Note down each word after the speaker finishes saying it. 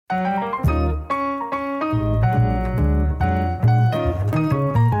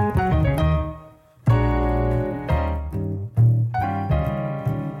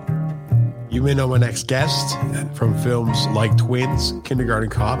You may know my next guest from films like Twins, Kindergarten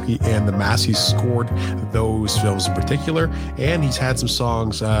Cop, and The Mask. He scored those films in particular, and he's had some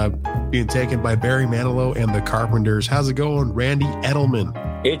songs being taken by Barry Manilow and the Carpenters. How's it going, Randy Edelman?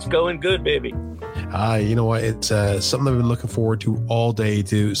 It's going good, baby. You know what? It's something I've been looking forward to all day,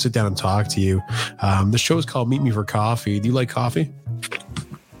 to sit down and talk to you. The show is called Meet Me for Coffee. Do you like coffee?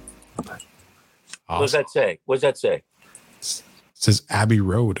 Awesome. What does that say? It says Abbey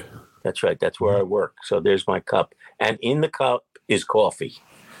Road. That's right. That's where I work. So there's my cup. And in the cup is coffee.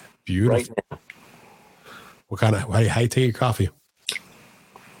 Beautiful. Right now. What kind of, how you take your coffee?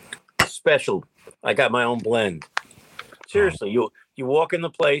 Special. I got my own blend. Seriously, you walk in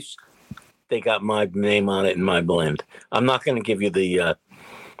the place, they got my name on it and my blend. I'm not going to give you the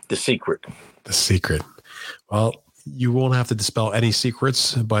secret. The secret. Well, you won't have to dispel any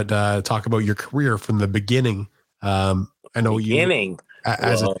secrets, but talk about your career from the beginning. I know beginning.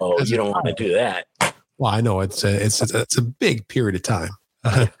 As you don't want to do that. Well, I know it's a big period of time.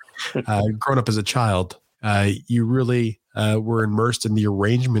 Growing up as a child, you really were immersed in the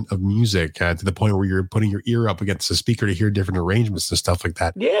arrangement of music to the point where you're putting your ear up against the speaker to hear different arrangements and stuff like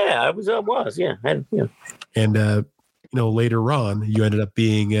that. Yeah, I was, yeah. And later on, you ended up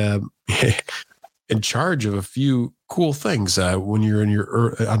being in charge of a few cool things. When you're in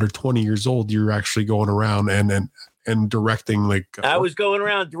your under 20 years old, you're actually going around and directing, like I was going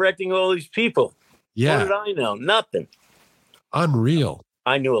around directing all these people. Yeah. What did I know? Nothing. Unreal.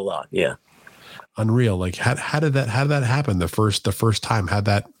 I knew a lot. Yeah. Unreal. Like how did that happen? The first time,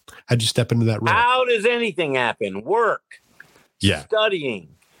 how'd you step into that role? How does anything happen? Work. Yeah.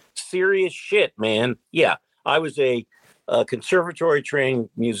 Studying. Serious shit, man. Yeah. I was a conservatory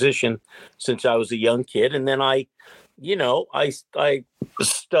trained musician since I was a young kid. And then I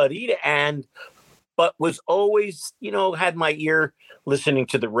studied but was always, had my ear listening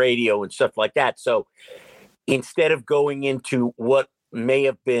to the radio and stuff like that. So instead of going into what may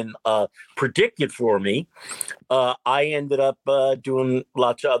have been predicted for me, I ended up doing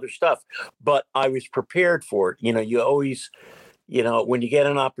lots of other stuff. But I was prepared for it. You always, when you get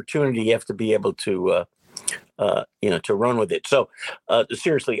an opportunity, you have to be able to, to run with it. So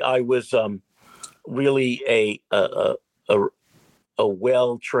seriously, I was really a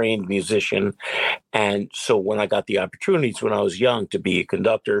well-trained musician. And so when I got the opportunities when I was young to be a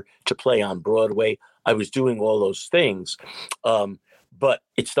conductor, to play on Broadway, I was doing all those things. But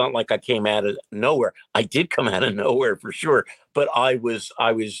it's not like I came out of nowhere. I did come out of nowhere for sure, but I was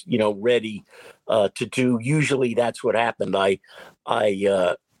ready to do. Usually that's what happened. I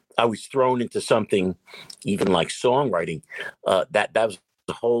was thrown into something, even like songwriting. That was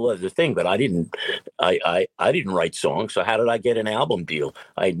a whole other thing, but I didn't write songs. So how did I get an album deal?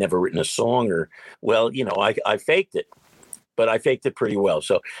 I had never written a song, I faked it, but I faked it pretty well.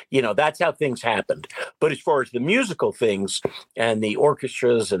 So, that's how things happened. But as far as the musical things and the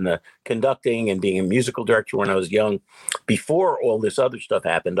orchestras and the conducting and being a musical director when I was young, before all this other stuff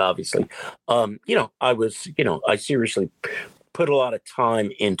happened, obviously, I seriously put a lot of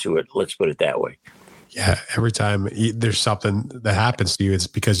time into it. Let's put it that way. Yeah. Every time there's something that happens to you, it's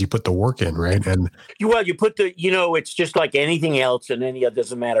because you put the work in, right? And you put it's just like anything else. And it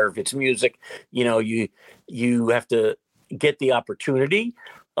doesn't matter if it's music, you have to get the opportunity,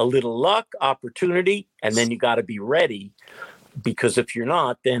 a little luck, opportunity, and then you got to be ready, because if you're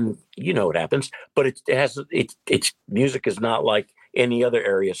not, then what happens. But it's music is not like any other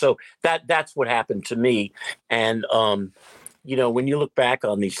area. So that's what happened to me. And, when you look back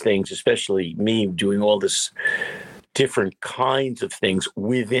on these things, especially me doing all this different kinds of things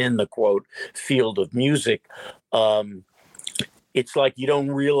within the quote field of music, it's like you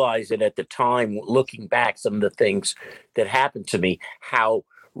don't realize it at the time, looking back, some of the things that happened to me, how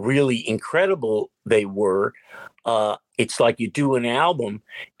really incredible they were. It's like you do an album,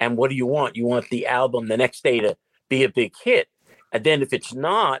 and what do you want? You want the album the next day to be a big hit. And then if it's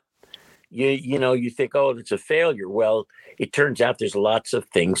not, you think, oh, it's a failure. Well, it turns out there's lots of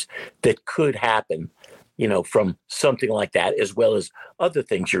things that could happen, from something like that, as well as other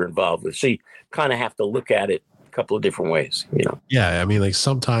things you're involved with. So you kind of have to look at it a couple of different ways, Yeah. I mean, like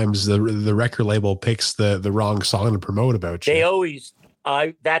sometimes the record label picks the wrong song to promote about you. They always,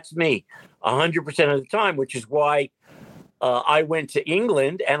 that's me 100% of the time, which is why I went to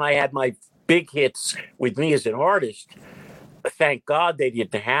England and I had my big hits with me as an artist. Thank God they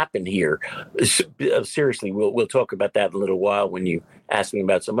didn't happen here. Seriously, we'll talk about that in a little while when you ask me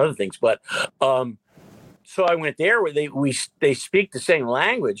about some other things. But so I went there where they speak the same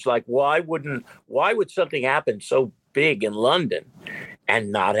language. Like, why would something happen so big in London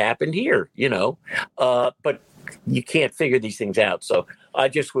and not happen here? But you can't figure these things out. So I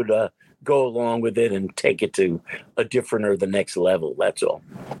just would go along with it and take it to a different or the next level. That's all.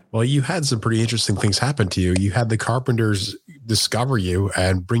 Well, you had some pretty interesting things happen to you. You had the Carpenters discover you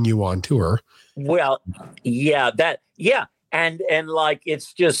and bring you on tour. Well, yeah, and like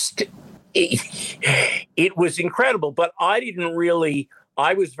it's just it was incredible. But I didn't really.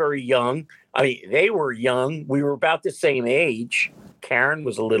 I was very young. I mean, they were young. We were about the same age. Karen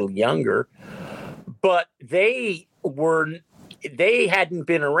was a little younger, but they hadn't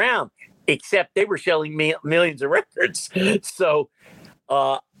been around, except they were selling millions of records. So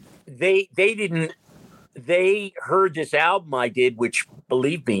they didn't. They heard this album I did, which,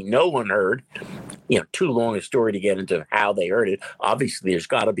 believe me, no one heard. Too long a story to get into how they heard it. Obviously, there's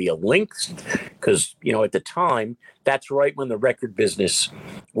got to be a link because, at the time, that's right when the record business,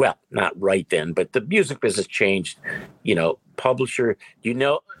 well, not right then, but the music business changed. Publisher,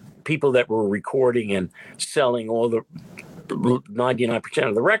 people that were recording and selling all the 99%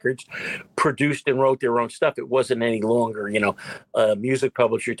 of the records produced and wrote their own stuff. It wasn't any longer, a music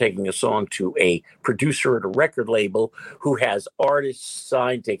publisher taking a song to a producer at a record label who has artists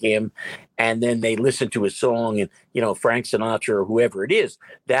signed to him, and then they listen to a song and, Frank Sinatra or whoever it is.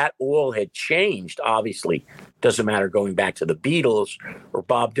 That all had changed, obviously. Doesn't matter going back to the Beatles or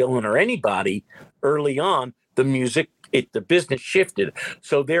Bob Dylan or anybody. Early on, the business shifted.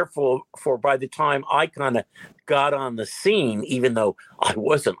 So therefore, by the time I kind of got on the scene, even though I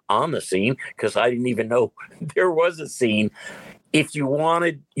wasn't on the scene because I didn't even know there was a scene, if you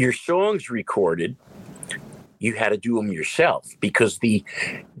wanted your songs recorded, you had to do them yourself because the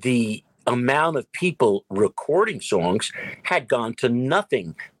amount of people recording songs had gone to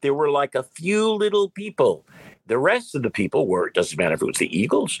nothing. There were like a few little people. The rest of the people were, it doesn't matter if it was the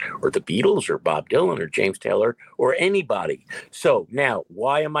Eagles or the Beatles or Bob Dylan or James Taylor or anybody. So now,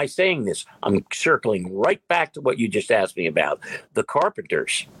 why am I saying this? I'm circling right back to what you just asked me about. The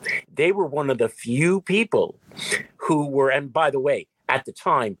Carpenters. They were one of the few people who were, and by the way, at the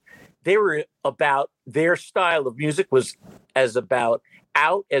time, they were about, their style of music was as about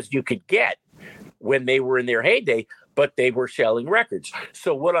out as you could get when they were in their heyday, but they were selling records.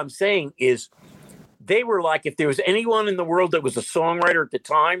 So what I'm saying is, they were like, if there was anyone in the world that was a songwriter at the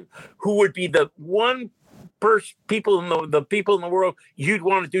time, who would be the one people in the world you'd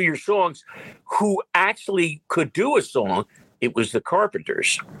want to do your songs, who actually could do a song, it was the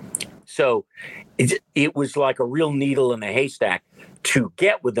Carpenters. So it was like a real needle in a haystack to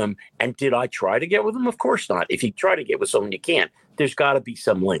get with them. And did I try to get with them? Of course not. If you try to get with someone, you can't. There's got to be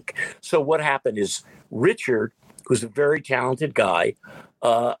some link. So what happened is Richard, who's a very talented guy,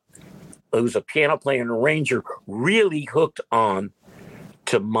 who's a piano player and arranger, really hooked on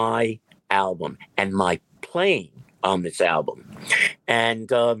to my album and my playing on this album. And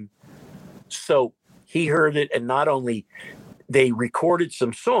so he heard it, and not only they recorded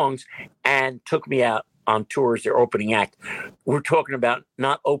some songs and took me out on tour as their opening act. We're talking about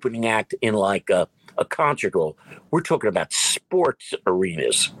not opening act in like a concert hall. We're talking about sports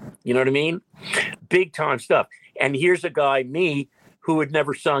arenas. You know what I mean? Big time stuff. And here's a guy, me, who had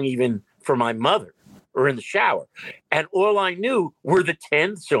never sung even for my mother or in the shower. And all I knew were the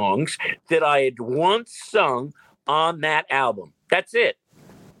 10 songs that I had once sung on that album. That's it.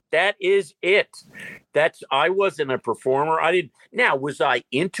 That is it. I wasn't a performer. Now, was I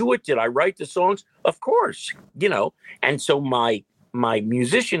into it? Did I write the songs? Of course, And so my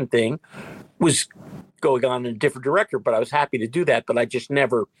musician thing was going on in a different direction, but I was happy to do that. But I just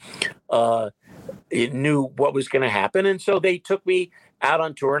never knew what was going to happen. And so they took me out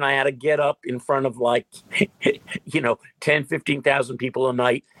on tour, and I had to get up in front of 10, 15,000 people a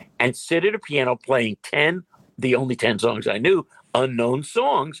night and sit at a piano playing the only 10 songs I knew, unknown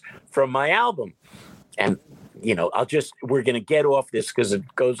songs from my album. And, we're going to get off this because it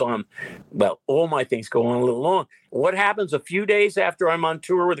goes on. Well, all my things go on a little long. What happens a few days after I'm on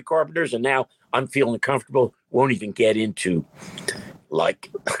tour with the Carpenters, and now I'm feeling comfortable, won't even get into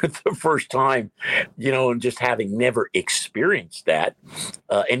like the first time, and just having never experienced that,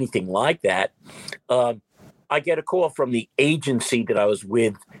 anything like that. I get a call from the agency that I was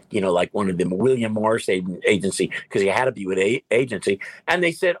with, like one of them, William Morris agency, because you had to be with agency. And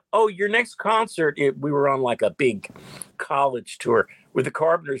they said, oh, your next concert, we were on like a big college tour with the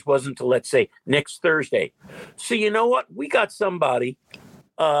Carpenters, wasn't until, let's say, next Thursday. So you know what? We got somebody.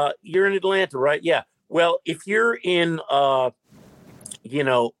 You're in Atlanta, right? Yeah. Well, if you're in,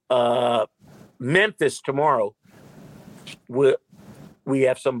 Memphis tomorrow, we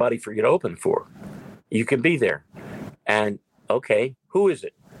have somebody for you to open for. You can be there. And okay, who is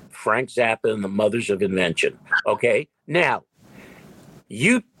it? Frank Zappa and the Mothers of Invention. Okay, now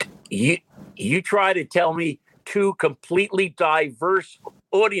you try to tell me two completely diverse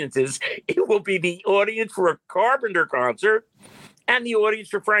audiences. It will be the audience for a Carpenter concert and the audience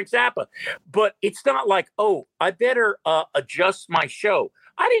for Frank Zappa. But it's not like, oh, I better adjust my show.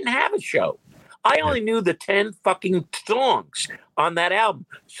 I didn't have a show. I only knew the 10 fucking songs on that album.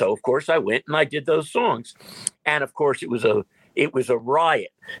 So, of course, I went and I did those songs. And, of course, it was a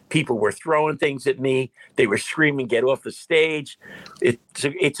riot. People were throwing things at me. They were screaming, "Get off the stage!"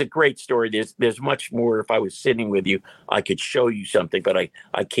 It's a great story. There's much more. If I was sitting with you, I could show you something, but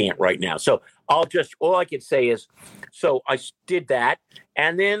I can't right now. So all I can say is, so I did that,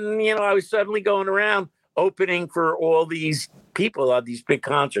 and then I was suddenly going around opening for all these people on these big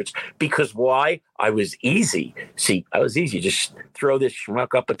concerts. Because why? I was easy. See, I was easy. Just throw this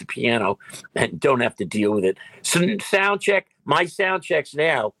schmuck up at the piano and don't have to deal with it. So sound check. My sound checks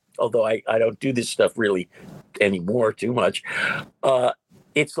now, although I don't do this stuff really anymore too much.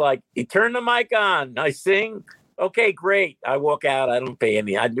 It's like, you turn the mic on. I sing. Okay, great. I walk out. I don't pay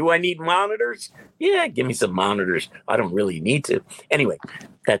any. Do I need monitors? Yeah, give me some monitors. I don't really need to. Anyway,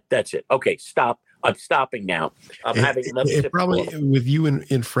 that's it. Okay, stop. I'm stopping now. I'm having another sip probably of with you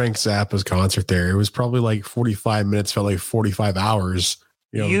in Frank Zappa's concert there. It was probably like 45 minutes, felt like 45 hours.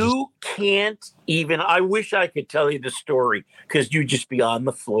 You can't even. I wish I could tell you the story because you'd just be on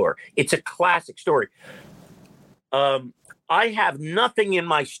the floor. It's a classic story. I have nothing in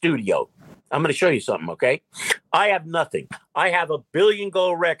my studio. I'm going to show you something, okay? I have nothing. I have 1 billion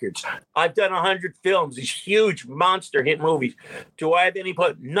gold records. I've done 100 films, these huge monster hit movies. Do I have any?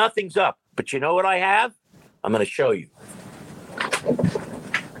 Nothing's up. But you know what I have? I'm going to show you.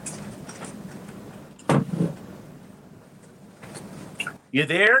 You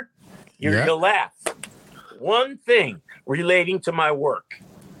there? You're going to laugh. One thing relating to my work.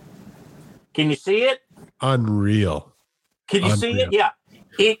 Can you see it? Unreal. Can you see it? Yeah.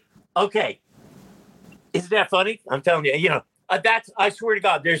 Okay. Isn't that funny? I'm telling you, I swear to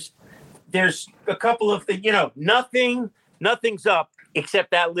God, there's a couple of things, nothing's up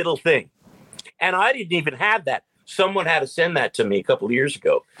except that little thing. And I didn't even have that. Someone had to send that to me a couple of years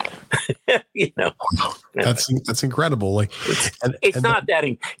ago. That's incredible. Like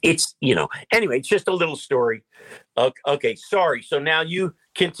anyway, it's just a little story. Okay. Sorry. So now you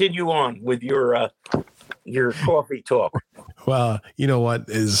continue on with your coffee talk. Well, you know what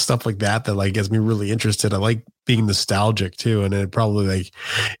is stuff like that like gets me really interested. I like being nostalgic too. And it probably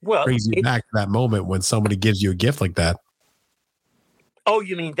brings you back to that moment when somebody gives you a gift like that. Oh,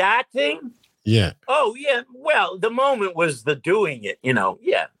 you mean that thing? Yeah. Oh, yeah. Well, the moment was the doing it,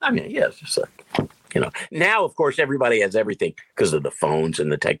 Yeah. I mean, yeah, it's just like, now, of course, everybody has everything because of the phones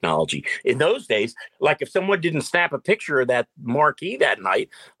and the technology. In those days, like if someone didn't snap a picture of that marquee that night,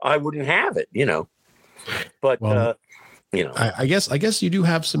 I wouldn't have it, But, well, I guess you do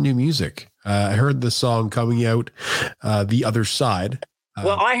have some new music. I heard the song coming out, The Other Side.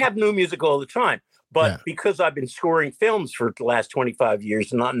 Well, I have new music all the time. But because I've been scoring films for the last 25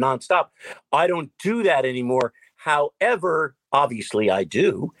 years, not nonstop, I don't do that anymore. However, obviously I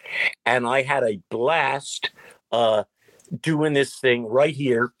do. And I had a blast doing this thing right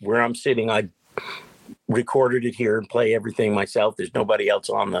here where I'm sitting. I recorded it here and play everything myself. There's nobody else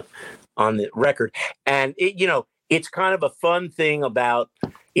on the record. And it's kind of a fun thing about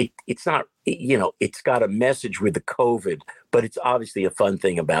it. It's not, it's got a message with the COVID, but it's obviously a fun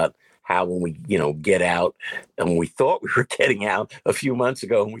thing about how when we, get out, and we thought we were getting out a few months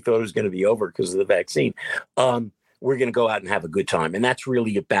ago and we thought it was going to be over because of the vaccine, we're going to go out and have a good time. And that's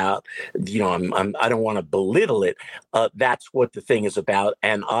really about, I don't want to belittle it. That's what the thing is about.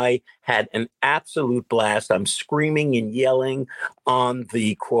 And I had an absolute blast. I'm screaming and yelling on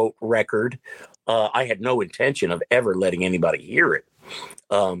the quote record. I had no intention of ever letting anybody hear it.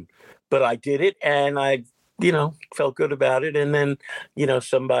 But I did it and I felt good about it. And then,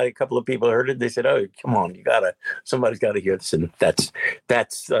 a couple of people heard it. They said, "Oh, come on, somebody's got to hear this." And that's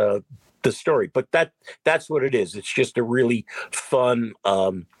the story. But that's what it is. It's just a really fun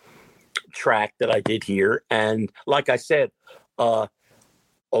track that I did here. And like I said,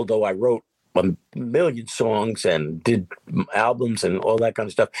 although I wrote 1 million songs and did albums and all that kind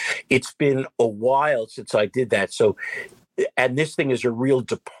of stuff, it's been a while since I did that. So, and this thing is a real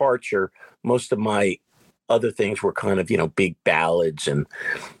departure. Most of my other things were kind of, big ballads and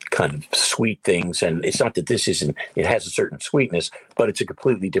kind of sweet things. And it's not that this isn't, it has a certain sweetness, but it's a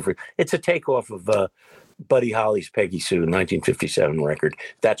completely different, it's a takeoff of Buddy Holly's Peggy Sue 1957 record.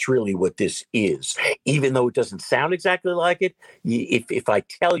 That's really what this is. Even though it doesn't sound exactly like it, if I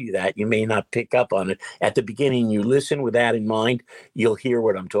tell you that, you may not pick up on it. At the beginning, you listen with that in mind, you'll hear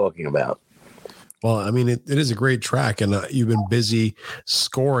what I'm talking about. Well, I mean, it is a great track, and you've been busy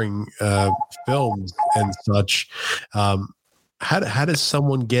scoring films and such. how does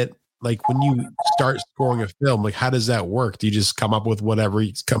someone get, like, when you start scoring a film, like, how does that work? Do you just come up with whatever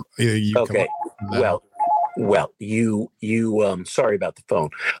you come Okay. up with that? Well, sorry about the phone.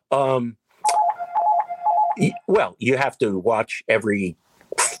 Well, you have to watch every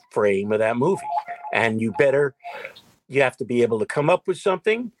frame of that movie, and you have to be able to come up with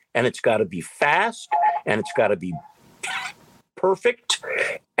something, and it's got to be fast, and it's got to be perfect,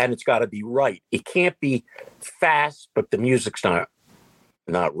 and it's got to be right. It can't be fast, but the music's not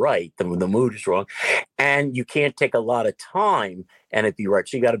right. The mood is wrong, and you can't take a lot of time and it be right.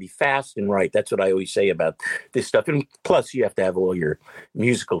 So you got to be fast and right. That's what I always say about this stuff. And plus, you have to have all your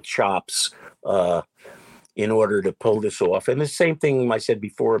musical chops in order to pull this off. And the same thing I said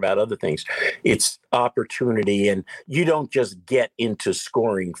before about other things. It's opportunity, and you don't just get into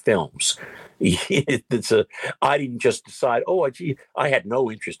scoring films. I didn't just decide, I had no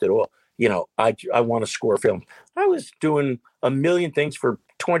interest at all. I want to score films. I was doing a million things for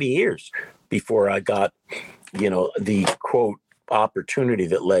 20 years before I got, the quote opportunity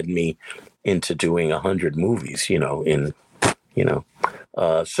that led me into doing 100 movies,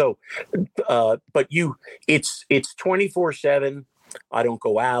 but it's 24/7. I don't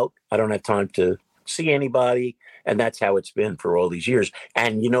go out. I don't have time to see anybody. And that's how it's been for all these years.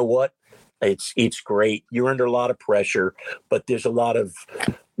 And you know what? It's great. You're under a lot of pressure, but there's a lot of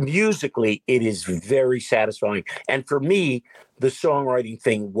musically, it is very satisfying. And for me, the songwriting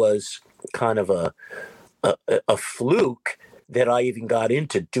thing was kind of a fluke that I even got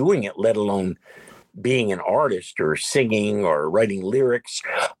into doing it, let alone being an artist or singing or writing lyrics.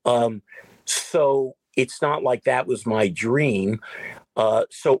 So it's not like that was my dream.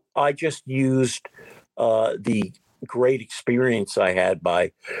 So I just used the great experience I had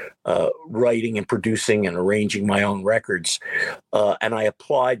by writing and producing and arranging my own records. And I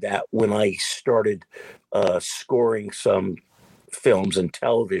applied that when I started scoring some films and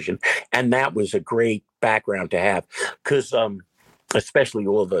television. And that was a great background to have because especially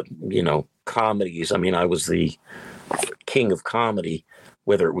all the, comedies. I mean, I was the king of comedy,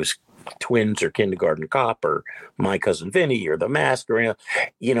 whether it was Twins or Kindergarten Cop or My Cousin Vinny or The Mask or,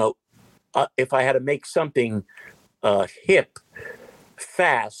 if I had to make something hip,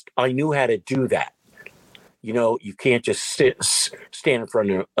 fast, I knew how to do that. You can't just stand in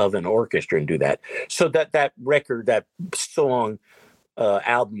front of an orchestra and do that. So that record, that song,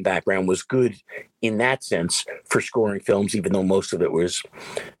 album background was good in that sense for scoring films, even though most of it was,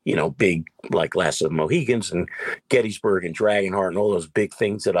 big, like Last of the Mohicans and Gettysburg and Dragonheart and all those big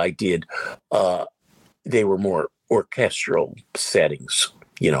things that I did. They were more orchestral settings,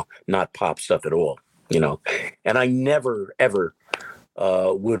 not pop stuff at all, and I never, ever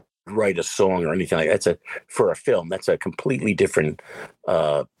would write a song or anything like that. For a film, that's a completely different,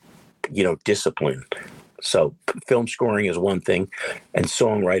 discipline. So film scoring is one thing and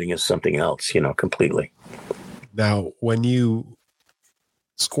songwriting is something else, completely. Now, when you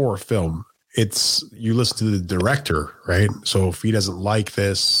score a film, you listen to the director, right? So if he doesn't like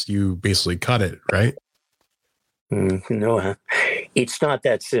this, you basically cut it, right? No, it's not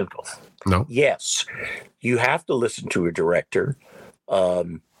that simple. No. Yes, you have to listen to a director.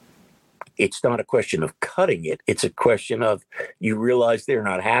 It's not a question of cutting it. It's a question of you realize they're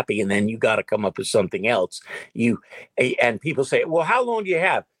not happy, and then you got to come up with something else. And people say, well, how long do you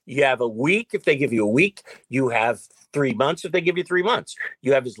have? You have a week if they give you a week. You have 3 months if they give you 3 months.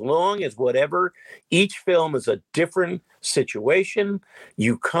 You have as long as whatever. Each film is a different situation.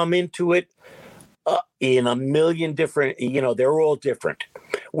 You come into it in a million different, they're all different,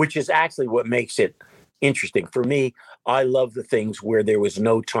 which is actually what makes it interesting. For me, I love the things where there was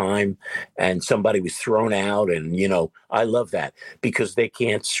no time and somebody was thrown out. And, I love that because they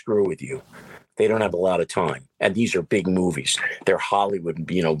can't screw with you. They don't have a lot of time. And these are big movies. They're Hollywood,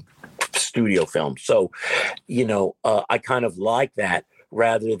 studio films. So, I kind of like that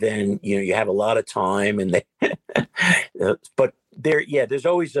rather than, you have a lot of time and but there's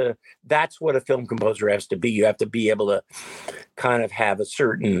always that's what a film composer has to be. You have to be able to kind of have a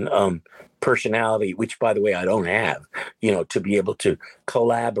certain personality, which, by the way, I don't have, to be able to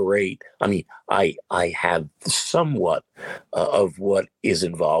collaborate. I mean, I have somewhat of what is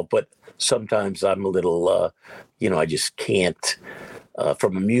involved, but sometimes I'm a little, I just can't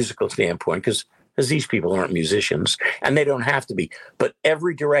from a musical standpoint because these people aren't musicians and they don't have to be. But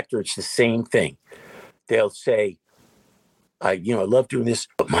every director, it's the same thing. They'll say, I love doing this,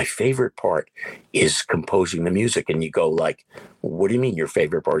 but my favorite part is composing the music. And you go like, what do you mean your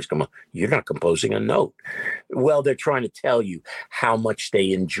favorite part is you're not composing a note? Well, they're trying to tell you how much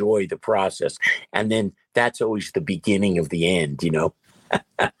they enjoy the process. And then that's always the beginning of the end,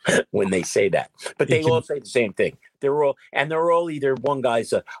 when they say that. But they all say the same thing. They're all either one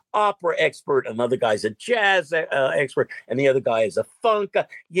guy's an opera expert, another guy's a jazz expert, and the other guy is a funk.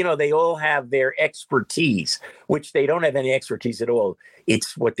 They all have their expertise, which they don't have any expertise at all.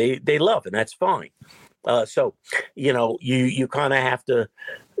 It's what they love, and that's fine. So, you kind of have to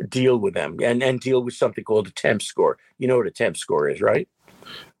deal with them and deal with something called a temp score. You know what a temp score is, right?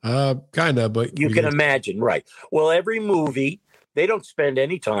 Kind of, but you can imagine, right? Well, every movie, they don't spend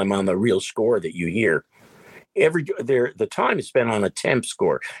any time on the real score that you hear. The time is spent on a temp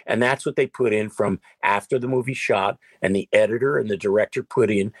score, and that's what they put in from after the movie shot, and the editor and the director put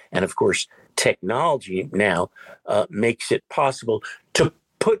in, and of course, technology now makes it possible to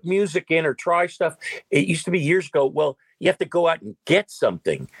put music in or try stuff. It used to be years ago, well, you have to go out and get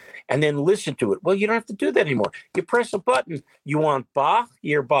something and then listen to it. Well, you don't have to do that anymore. You press a button. You want Bach,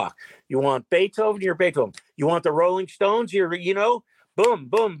 you're Bach. You want Beethoven, you're Beethoven. You want the Rolling Stones, boom,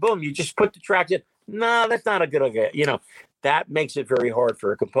 boom, boom. You just put the tracks in. No, that's not a good idea. That makes it very hard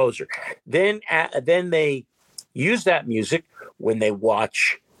for a composer. Then they use that music when they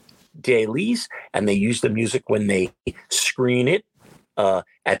watch dailies, and they use the music when they screen it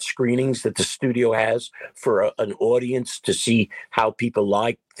at screenings that the studio has for an audience to see how people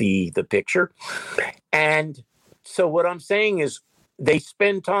like the picture. And so what I'm saying is they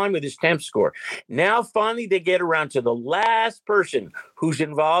spend time with this temp score. Now, finally, they get around to the last person who's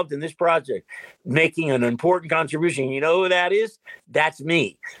involved in this project, making an important contribution. You know who that is? That's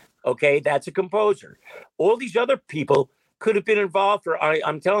me. Okay, that's a composer. All these other people could have been involved for,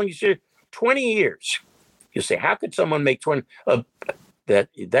 I'm telling you, sir, 20 years. You say, how could someone make 20?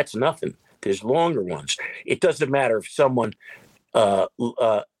 That's nothing. There's longer ones. It doesn't matter if someone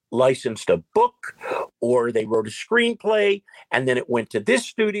licensed a book or they wrote a screenplay and then it went to this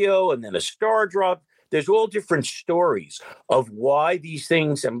studio and then a star dropped. There's all different stories of why these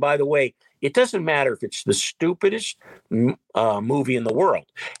things. And by the way, it doesn't matter if it's the stupidest movie in the world.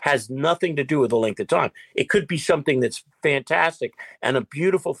 Has nothing to do with the length of time. It could be something that's fantastic and a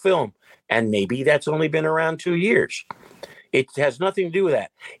beautiful film, and maybe that's only been around 2 years. It has nothing to do with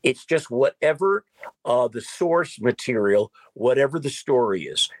that. It's just whatever the source material, whatever the story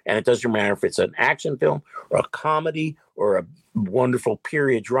is. And it doesn't matter if it's an action film or a comedy or a wonderful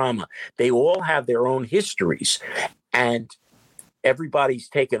period drama. They all have their own histories. And everybody's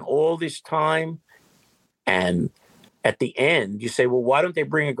taken all this time. And at the end, you say, well, why don't they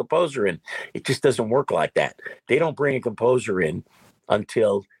bring a composer in? It just doesn't work like that. They don't bring a composer in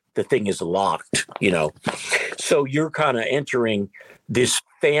until the thing is locked, So you're kind of entering this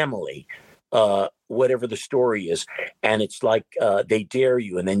family, whatever the story is. And it's like they dare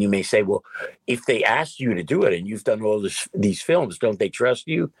you. And then you may say, well, if they asked you to do it and you've done all these films, don't they trust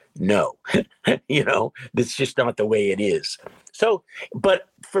you? No. That's just not the way it is. So, but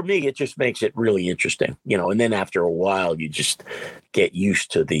for me, it just makes it really interesting, and then after a while, you just get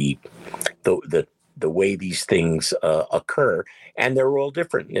used to the way these things occur, and they're all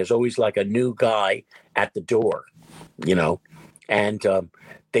different. There's always like a new guy at the door, and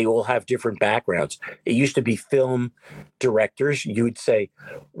they all have different backgrounds. It used to be film directors. You would say,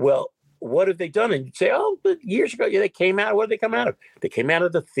 well, what have they done? And you'd say, oh, but years ago, they came out. What did they come out of? They came out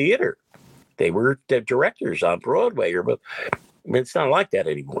of the theater. They were the directors on Broadway. It's not like that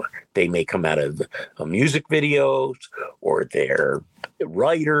anymore. They may come out of music videos, or they're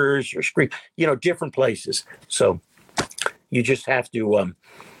writers or screen, different places. So you just have to,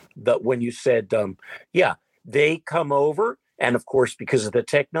 when you said, they come over. And of course, because of the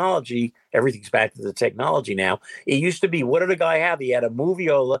technology, everything's back to the technology now. It used to be, what did a guy have? He had a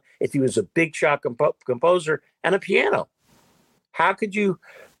moviola if he was a big shot composer, and a piano. How could you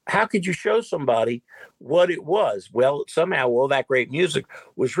show somebody what it was? Well, somehow all that great music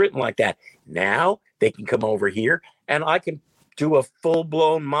was written like that. Now they can come over here and I can do a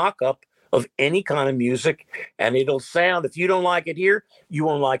full-blown mock-up of any kind of music, and it'll sound, if you don't like it here, you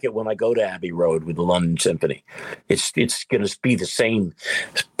won't like it when I go to Abbey Road with the London Symphony. It's going to be the same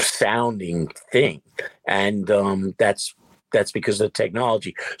sounding thing. And that's because of the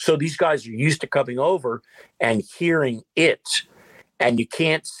technology. So these guys are used to coming over and hearing it. And you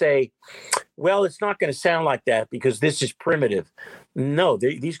can't say, well, it's not going to sound like that because this is primitive. No,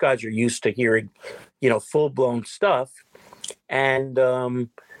 these guys are used to hearing, full-blown stuff. And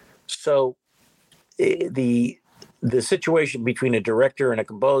so the situation between a director and a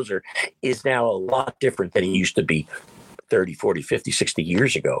composer is now a lot different than it used to be 30, 40, 50, 60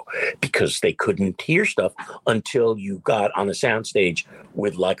 years ago, because they couldn't hear stuff until you got on a soundstage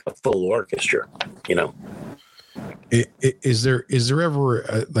with like a full orchestra, Is there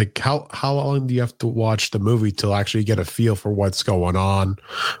ever like how long do you have to watch the movie to actually get a feel for what's going on,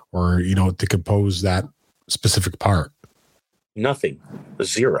 or to compose that specific part? Nothing.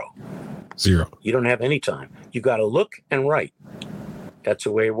 Zero. You don't have any time. You got to look and write. That's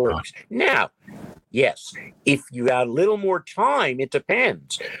the way it works. Now, yes, if you got a little more time, it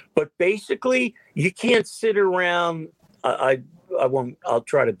depends. But basically, you can't sit around. I won't. I'll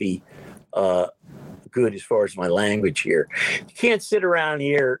try to be good as far as my language here. You can't sit around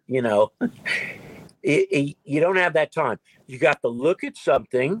here. You don't have that time. You got to look at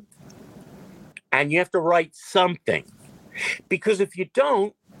something, and you have to write something. Because if you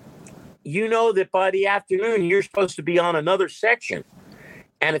don't, that by the afternoon you're supposed to be on another section.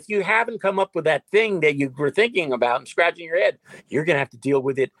 And if you haven't come up with that thing that you were thinking about and scratching your head, you're going to have to deal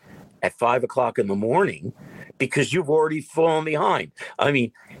with it at 5 o'clock in the morning because you've already fallen behind. I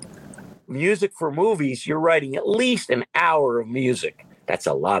mean, music for movies, you're writing at least an hour of music. That's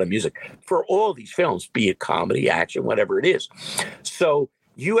a lot of music for all these films, be it comedy, action, whatever it is. So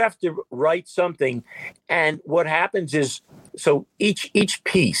you have to write something. And what happens is, so each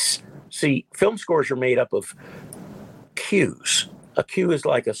piece, see, film scores are made up of cues. A cue is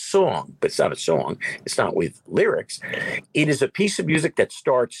like a song, but it's not a song. It's not with lyrics. It is a piece of music that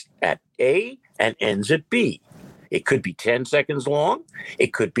starts at A and ends at B. It could be 10 seconds long.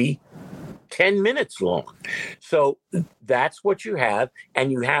 It could be 10 minutes long. So that's what you have.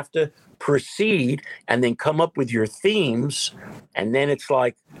 And you have to proceed and then come up with your themes. And then it's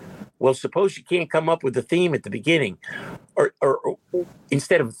like, well, suppose you can't come up with a theme at the beginning, or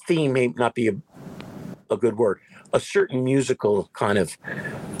instead of theme may not be a good word, a certain musical kind of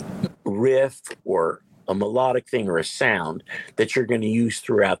riff or a melodic thing or a sound that you're going to use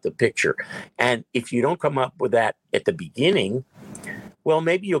throughout the picture. And if you don't come up with that at the beginning, well,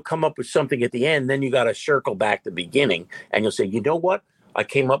 maybe you'll come up with something at the end. Then you got to circle back to the beginning and you'll say, you know what? I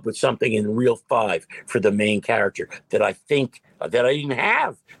came up with something in reel 5 for the main character that I think that I didn't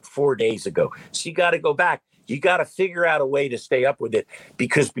have 4 days ago. So you got to go back. You got to figure out a way to stay up with it,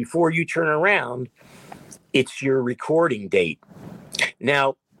 because before you turn around, it's your recording date.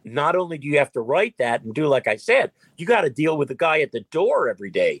 Now, not only do you have to write that and do, like I said, you got to deal with the guy at the door every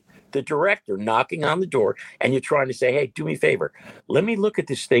day, the director knocking on the door, and you're trying to say, hey, do me a favor. Let me look at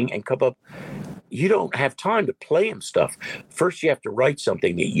this thing and come up. You don't have time to play him stuff. First, you have to write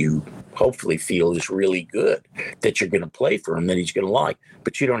something that you hopefully feel is really good, that you're going to play for him, that he's going to like,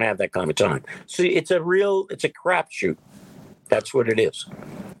 but you don't have that kind of time. So it's a crapshoot. That's what it is.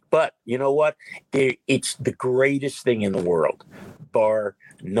 But you know what? It's the greatest thing in the world, bar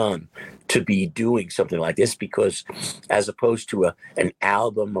none, to be doing something like this, because as opposed to an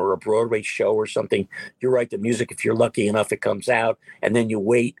album or a Broadway show or something, you write the music. If you're lucky enough, it comes out, and then you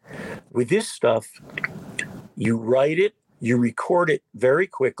wait. With this stuff, you write it, you record it very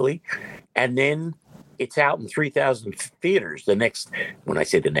quickly, and then it's out in 3,000 theaters when I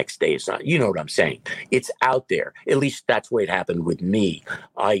say the next day, it's not, you know what I'm saying. It's out there. At least that's the way it happened with me.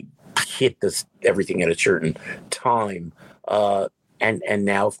 I hit everything at a certain time. And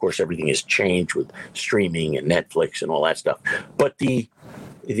now, of course, everything has changed with streaming and Netflix and all that stuff. But the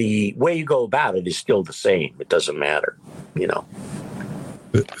way you go about it is still the same. It doesn't matter,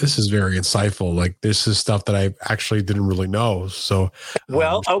 This is very insightful. Like, this is stuff that I actually didn't really know. So,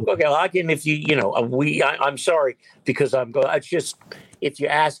 well, okay, I can. If I'm sorry because I'm going. It's just if you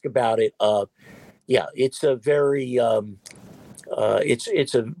ask about it, yeah, it's a very,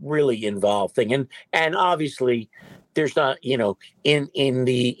 it's a really involved thing, and obviously, there's not, in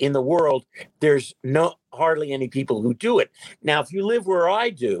the world, there's hardly any people who do it. Now, if you live where I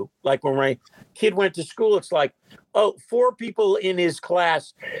do, like when my kid went to school, it's like, 4 people in his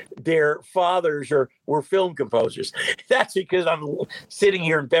class, their fathers were film composers. That's because I'm sitting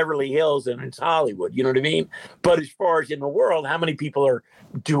here in Beverly Hills and it's Hollywood, you know what I mean? But as far as in the world, how many people are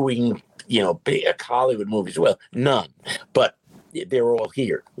doing, big Hollywood movies? Well, none. But they're all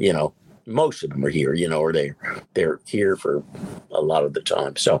here, most of them are here, or they're here for a lot of the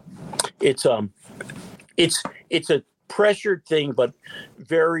time. So it's a pressured thing, but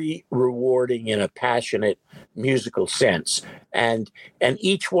very rewarding in a passionate musical sense. And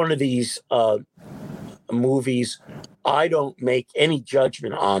each one of these movies, I don't make any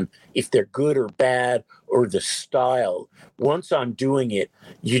judgment on if they're good or bad or the style. Once I'm doing it,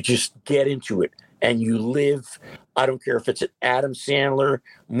 you just get into it and you live. I don't care if it's an Adam Sandler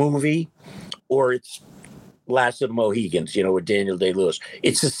movie or it's Last of the Mohegans, with Daniel Day-Lewis.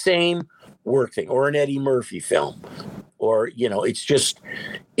 It's the same work thing, or an Eddie Murphy film, or, it's just,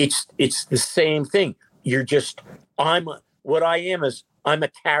 it's the same thing. What I am is I'm a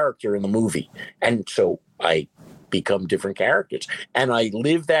character in the movie. And so I become different characters. And I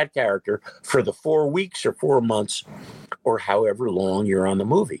live that character for the 4 weeks or 4 months or however long you're on the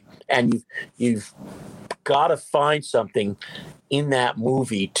movie. And you've got to find something in that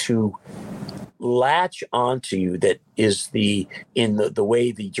movie to latch onto you that is the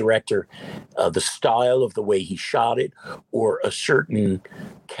way the director, the style of the way he shot it, or a certain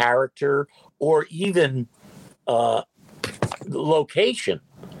character, or even the location.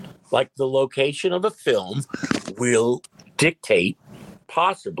 Like the location of a film will dictate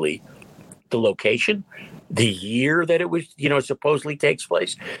possibly the location, the year that it was, supposedly takes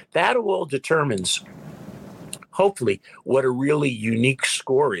place. That all determines, hopefully, what a really unique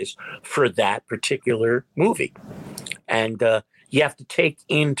score is for that particular movie. And you have to take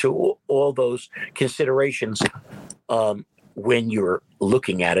into all those considerations when you're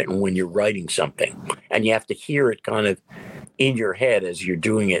looking at it and when you're writing something. And you have to hear it kind of in your head as you're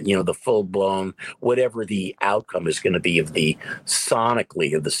doing it, the full blown, whatever the outcome is going to be of the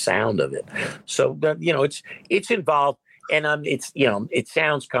sonically of the sound of it. So, it's involved, and it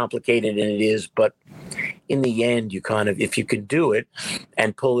sounds complicated, and it is, but in the end, you kind of, if you can do it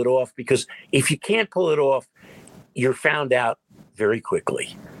and pull it off, because if you can't pull it off, you're found out very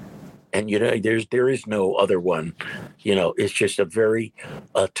quickly. And, there is no other one. It's just a very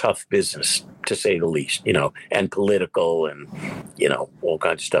tough business, to say the least, and political and, all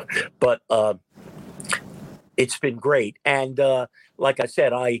kinds of stuff. But it's been great. And like I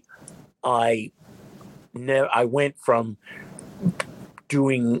said, I went from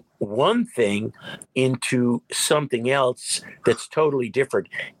doing one thing into something else that's totally different.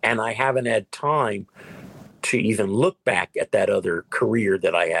 And I haven't had time to even look back at that other career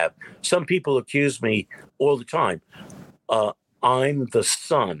that I have. Some people accuse me all the time. I'm the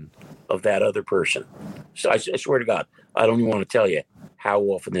son of that other person. So I swear to God, I don't even want to tell you how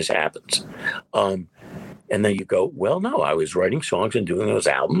often this happens. And then you go, well, no, I was writing songs and doing those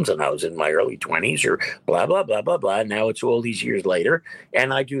albums, and I was in my early 20s or blah, blah, blah, blah, blah. And now it's all these years later,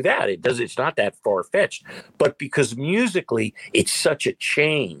 and I do that. It's not that far-fetched. But because musically, it's such a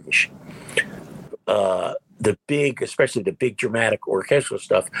change, especially the big dramatic orchestral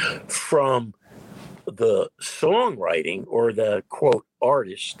stuff, from the songwriting or the quote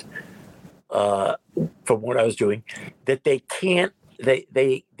artist, from what I was doing, that they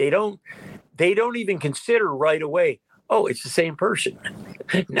don't even consider right away, oh, it's the same person.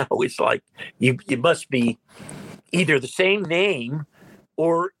 No, it's like you must be either the same name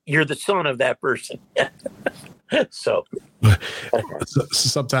or you're the son of that person. So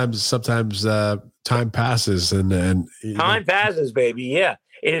sometimes time passes and time passes, baby. Yeah,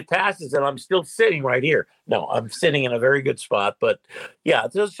 it passes, and I'm still sitting right here. No, I'm sitting in a very good spot. But yeah,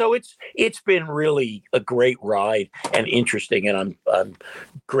 so it's been really a great ride and interesting, and I'm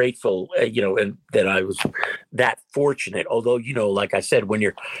grateful, and that I was that fortunate. Although, like I said, when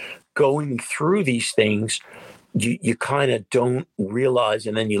you're going through these things, you kind of don't realize,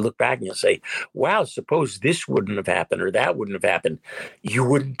 and then you look back and you say, wow, suppose this wouldn't have happened or that wouldn't have happened. You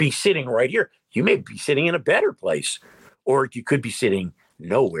wouldn't be sitting right here. You may be sitting in a better place, or you could be sitting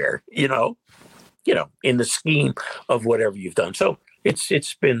nowhere, in the scheme of whatever you've done. So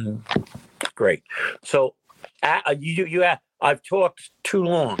it's been great. So I've talked too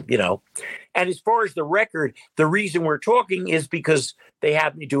long, And as far as the record, the reason we're talking is because they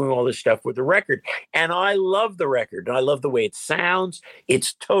have me doing all this stuff with the record. And I love the record. And I love the way it sounds.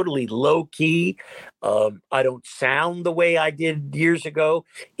 It's totally low key. I don't sound the way I did years ago.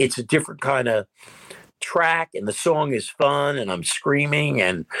 It's a different kind of track, and the song is fun, and I'm screaming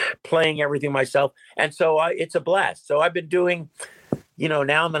and playing everything myself. And so it's a blast. So I've been doing,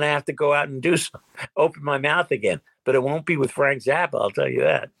 now I'm going to have to go out and open my mouth again. But it won't be with Frank Zappa, I'll tell you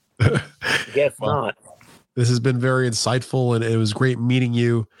that. Guess not. This has been very insightful, and it was great meeting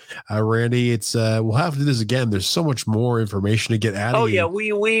you, Randy. It's we'll have to do this again. There's so much more information to get out of you. Oh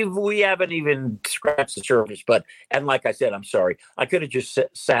yeah, we haven't even scratched the surface. And like I said, I'm sorry. I could have just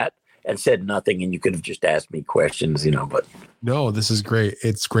sat and said nothing, and you could have just asked me questions, but no, this is great.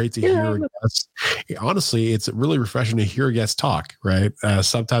 It's great to hear guests. Honestly, it's really refreshing to hear guests talk, right?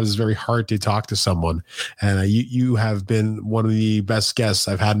 Sometimes it's very hard to talk to someone, and you have been one of the best guests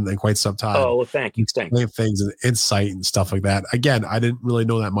I've had in quite some time. Oh, well, thank you. Things and insight and stuff like that. Again, I didn't really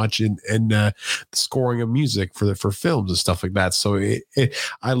know that much in the scoring of music for films and stuff like that. So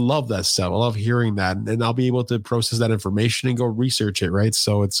I love that stuff. I love hearing that, and I'll be able to process that information and go research it, right?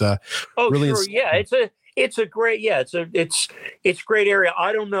 So it's really sure. Yeah, it's a great, it's great area.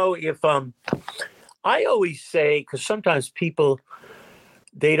 I don't know if I always say, because sometimes people,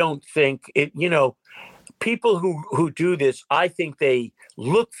 they don't think it, people who do this, I think they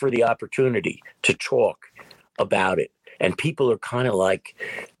look for the opportunity to talk about it. And people are kind of like,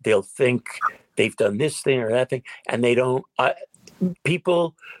 they'll think they've done this thing or that thing, and they don't.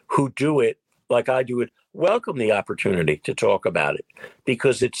 People who do it, like I do it, welcome the opportunity to talk about it,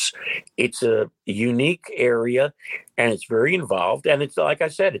 because it's a unique area and it's very involved. And it's, like I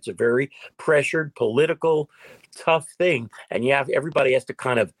said, it's a very pressured, political, tough thing. And everybody has to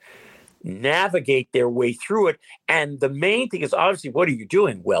kind of navigate their way through it. And the main thing is, obviously, what are you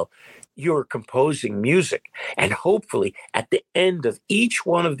doing? Well, you're composing music. And hopefully at the end of each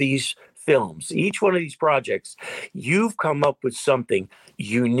one of these films, each one of these projects, you've come up with something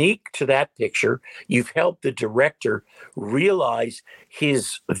unique to that picture. You've helped the director realize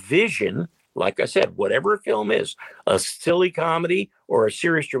his vision. Like I said, whatever a film is, a silly comedy or a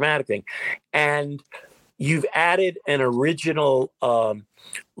serious dramatic thing. And you've added an original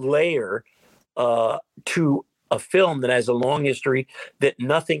layer to a film that has a long history that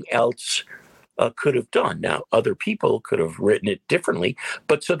nothing else could have done. Now, other people could have written it differently,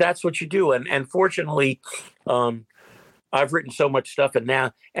 but so that's what you do. And fortunately, I've written so much stuff,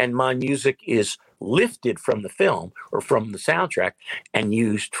 and my music is lifted from the film or from the soundtrack and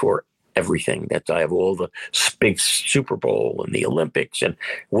used for everything. That I have all the big Super Bowl and the Olympics. And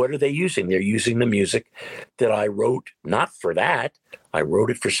what are they using? They're using the music that I wrote, not for that. I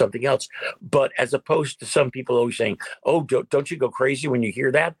wrote it for something else. But as opposed to some people always saying, oh, don't you go crazy when you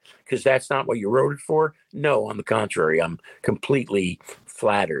hear that? Because that's not what you wrote it for. No, on the contrary, I'm completely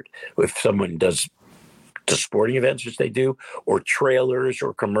flattered if someone does the sporting events, which they do, or trailers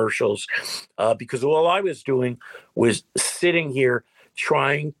or commercials, because all I was doing was sitting here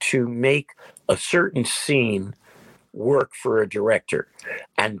trying to make a certain scene work for a director.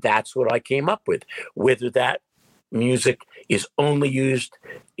 And that's what I came up with. Whether that music is only used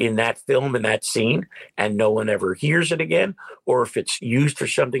in that film and that scene and no one ever hears it again, or if it's used for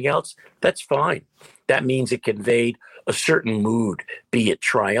something else, that's fine. That means it conveyed a certain mood, be it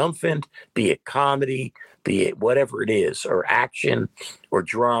triumphant, be it comedy, be it whatever it is, or action or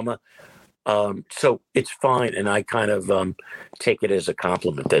drama. So it's fine. And I kind of take it as a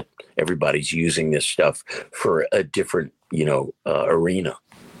compliment that everybody's using this stuff for a different, arena.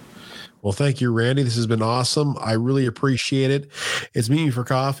 Well, thank you, Randy. This has been awesome. I really appreciate it. It's Meet Me for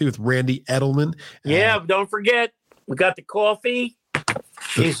Coffee with Randy Edelman. Yeah, don't forget, we got the coffee.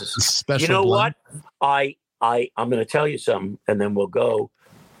 Jesus. Special you know blend. what? I'm going to tell you something, and then we'll go.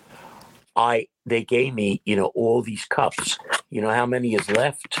 They gave me, all these cups. You know how many is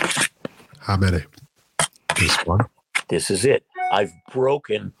left? How many? This one? This is it. I've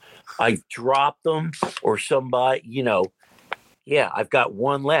dropped them, or somebody, I've got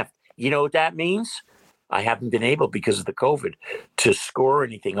one left. You know what that means? I haven't been able, because of the COVID, to score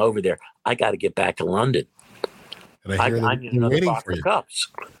anything over there. I got to get back to London. And I need another box of cups.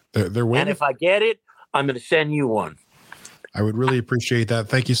 They're waiting. And if I get it, I'm going to send you one. I would really appreciate that.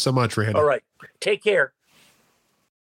 Thank you so much, Randy. All right. Take care.